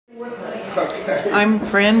I'm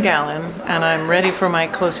Fran Gallun, and I'm ready for my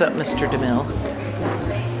close-up Mr. DeMille.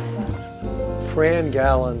 Fran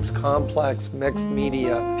Gallun's complex mixed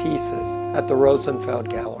media pieces at the Rosenfeld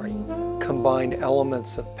Gallery combine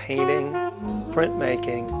elements of painting,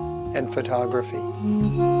 printmaking, and photography.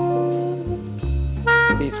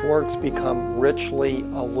 These works become richly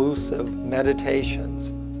allusive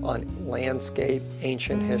meditations on landscape,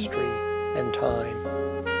 ancient history, and time.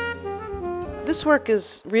 This work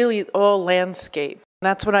is really all landscape.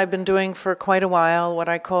 That's what I've been doing for quite a while, what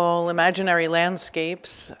I call imaginary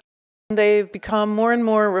landscapes. They've become more and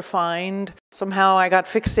more refined. Somehow I got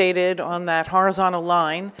fixated on that horizontal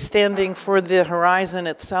line, standing for the horizon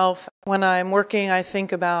itself. When I'm working, I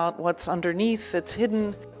think about what's underneath, that's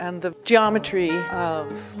hidden, and the geometry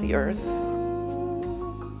of the earth.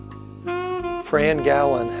 Fran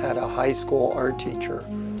Gallun had a high school art teacher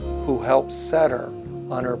who helped set her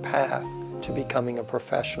on her path to becoming a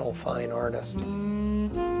professional fine artist.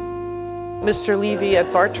 Mr. Levy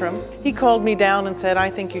at Bartram, he called me down and said, "I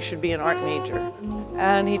think you should be an art major."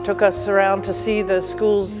 And he took us around to see the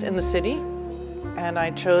schools in the city. And I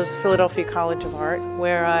chose Philadelphia College of Art,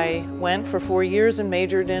 where I went for 4 years and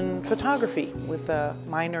majored in photography with a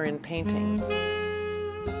minor in painting.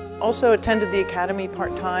 Also attended the academy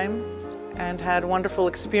part-time and had a wonderful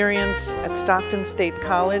experience at Stockton State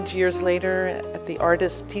College years later at the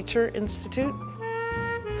Artist Teacher Institute.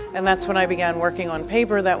 And that's when I began working on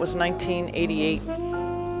paper. That was 1988.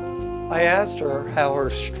 I asked her how her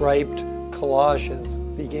striped collages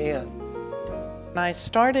began. I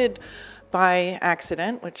started by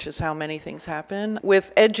accident, which is how many things happen,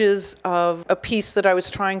 with edges of a piece that I was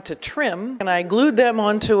trying to trim, and I glued them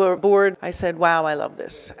onto a board. I said, "Wow, I love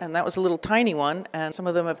this." And that was a little tiny one, and some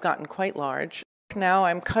of them have gotten quite large. Now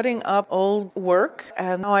I'm cutting up old work,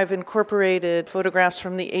 and now I've incorporated photographs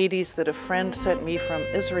from the 80s that a friend sent me from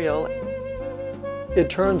Israel. It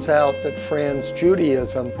turns out that Fran's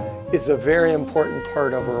Judaism is a very important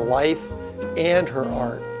part of her life and her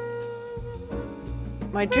art.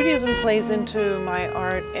 My Judaism plays into my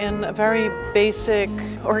art in a very basic,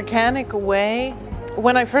 organic way.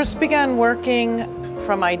 When I first began working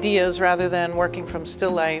from ideas rather than working from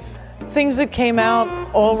still life, things that came out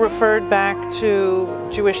all referred back to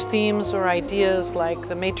Jewish themes or ideas like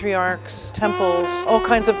the matriarchs, temples, all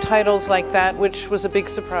kinds of titles like that, which was a big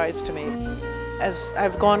surprise to me. As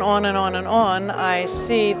I've gone on and on and on, I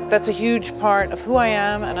see that's a huge part of who I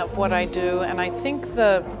am and of what I do. And I think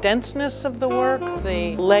the denseness of the work,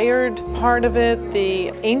 the layered part of it,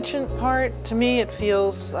 the ancient part, to me it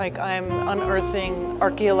feels like I'm unearthing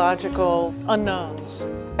archaeological unknowns.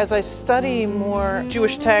 As I study more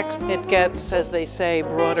Jewish text, it gets, as they say,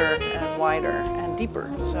 broader and wider and deeper.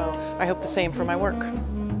 So I hope the same for my work.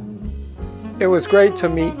 It was great to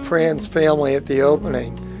meet Fran's family at the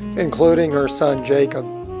opening, including her son Jacob.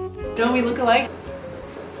 Don't we look alike?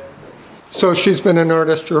 So she's been an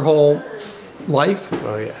artist your whole life?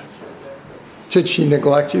 Oh yeah. Did she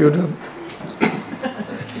neglect you to?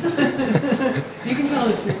 You can tell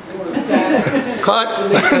the truth. Cut?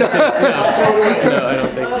 No, I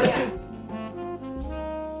don't think so.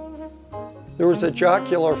 There was a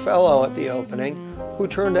jocular fellow at the opening who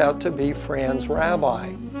turned out to be Fran's rabbi.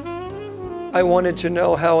 I wanted to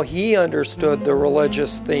know how he understood the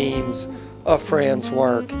religious themes of Fran's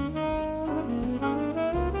work.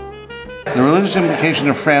 The religious implication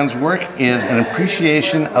of Fran's work is an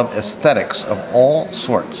appreciation of aesthetics of all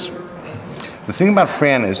sorts. The thing about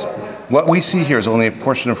Fran is, what we see here is only a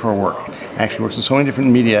portion of her work. Actually works in so many different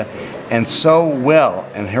media and so well,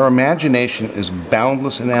 and her imagination is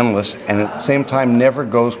boundless and endless, and at the same time never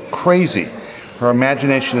goes crazy. Her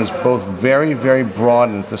imagination is both very, very broad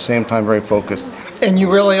and at the same time very focused. And you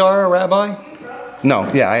really are a rabbi? No,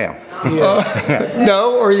 yeah, I am.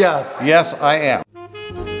 No or yes? Yes, I am.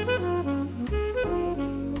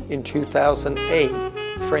 In 2008,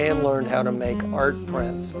 Fran learned how to make art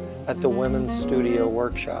prints at the Women's Studio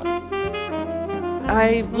Workshop.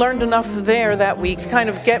 I learned enough there that week to kind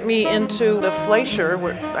of get me into the Fleischer,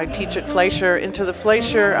 where I teach at Fleischer, into the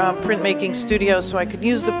Fleischer printmaking studio so I could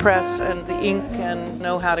use the press and the ink and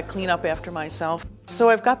know how to clean up after myself. So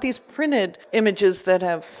I've got these printed images that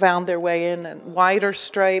have found their way in, and wider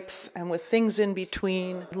stripes and with things in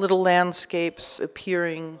between, little landscapes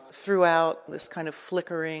appearing throughout this kind of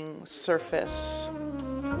flickering surface.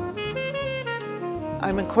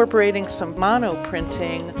 I'm incorporating some mono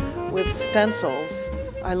printing with stencils.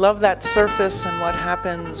 I love that surface and what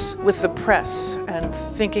happens with the press and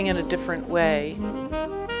thinking in a different way.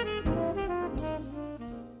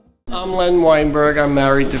 I'm Len Weinberg. I'm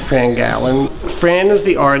married to Fran Gallun. Fran is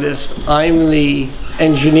the artist. I'm the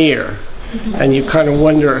engineer. and you kind of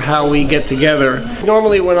wonder how we get together.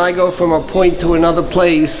 Normally when I go from a point to another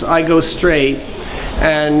place, I go straight.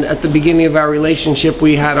 And at the beginning of our relationship,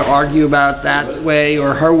 we had to argue about that way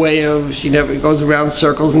or her way of, she never goes around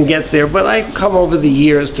circles and gets there. But I've come over the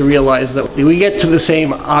years to realize that we get to the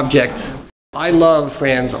same object. I love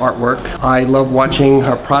Fran's artwork. I love watching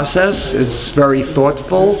her process. It's very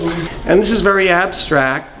thoughtful. And this is very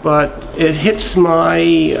abstract, but it hits my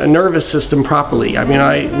nervous system properly. I mean,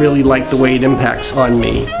 I really like the way it impacts on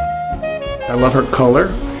me. I love her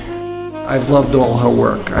color. I've loved all her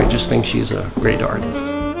work. I just think she's a great artist.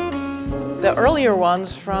 The earlier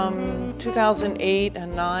ones from 2008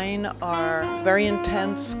 and 9 are very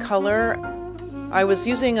intense color. I was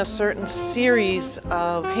using a certain series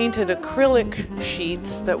of painted acrylic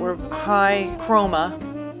sheets that were high chroma,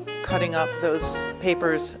 cutting up those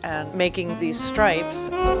papers and making these stripes.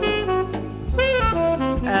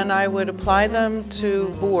 And I would apply them to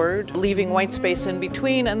board, leaving white space in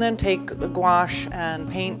between, and then take gouache and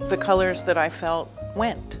paint the colors that I felt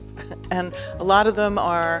went. And a lot of them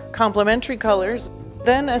are complementary colors.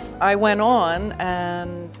 Then as I went on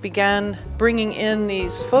and began bringing in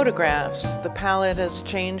these photographs, the palette has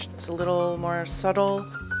changed. It's a little more subtle.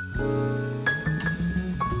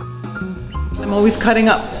 I'm always cutting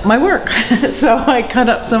up my work. So I cut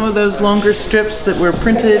up some of those longer strips that were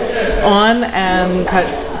printed on and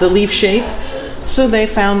cut the leaf shape. So they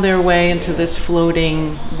found their way into this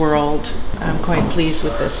floating world. I'm quite pleased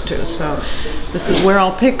with this too. So this is where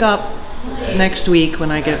I'll pick up next week when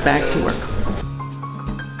I get back to work.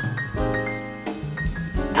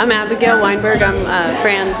 I'm Abigail Weinberg. I'm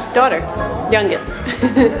Fran's daughter, youngest.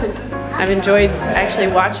 I've enjoyed actually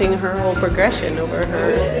watching her whole progression over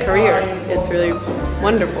her career. It's really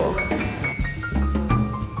wonderful.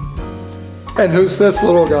 And who's this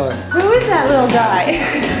little guy? Who is that little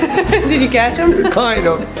guy? Did you catch him? Kind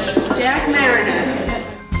of. Jack Mariner.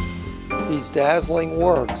 These dazzling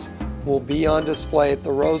works will be on display at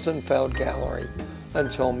the Rosenfeld Gallery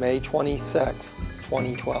until May 26,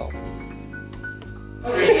 2012.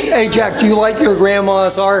 Hey Jack, do you like your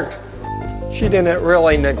grandma's art? She didn't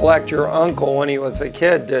really neglect your uncle when he was a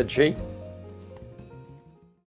kid, did she?